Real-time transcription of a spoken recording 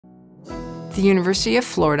The University of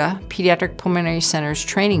Florida Pediatric Pulmonary Center's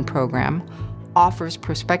training program offers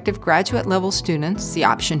prospective graduate-level students the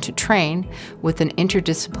option to train with an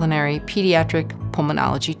interdisciplinary pediatric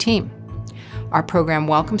pulmonology team. Our program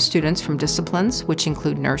welcomes students from disciplines which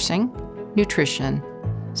include nursing, nutrition,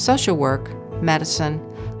 social work, medicine,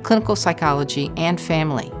 clinical psychology, and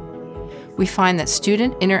family. We find that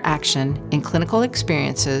student interaction in clinical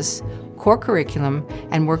experiences, core curriculum,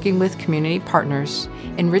 and working with community partners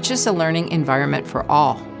enriches the learning environment for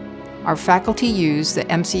all. Our faculty use the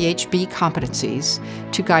MCHB competencies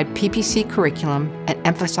to guide PPC curriculum and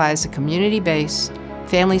emphasize a community-based,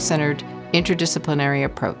 family-centered, interdisciplinary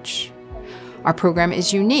approach. Our program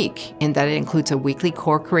is unique in that it includes a weekly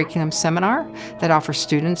core curriculum seminar that offers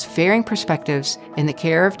students varying perspectives in the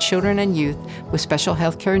care of children and youth with special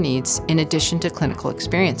healthcare needs in addition to clinical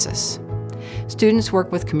experiences. Students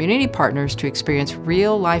work with community partners to experience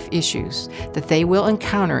real-life issues that they will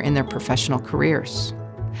encounter in their professional careers.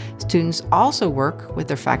 Students also work with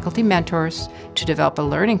their faculty mentors to develop a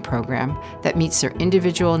learning program that meets their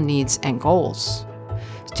individual needs and goals.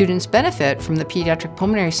 Students benefit from the Pediatric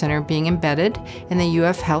Pulmonary Center being embedded in the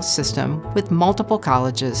UF health system with multiple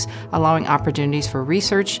colleges, allowing opportunities for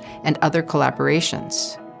research and other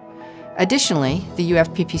collaborations. Additionally, the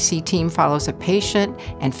UF-PPC team follows a patient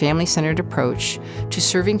and family-centered approach to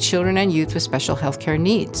serving children and youth with special healthcare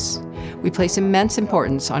needs. We place immense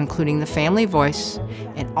importance on including the family voice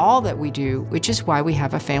in all that we do, which is why we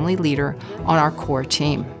have a family leader on our core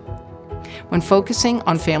team. When focusing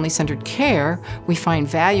on family-centered care, we find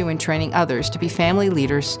value in training others to be family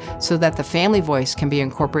leaders so that the family voice can be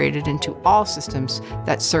incorporated into all systems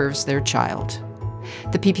that serves their child.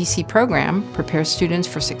 The PPC program prepares students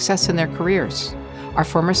for success in their careers. Our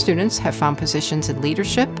former students have found positions in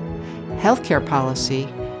leadership, healthcare policy,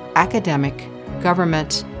 academic,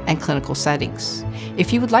 government, and clinical settings.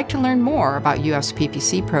 If you would like to learn more about UF's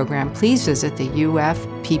PPC program, please visit the UF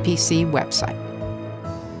PPC website.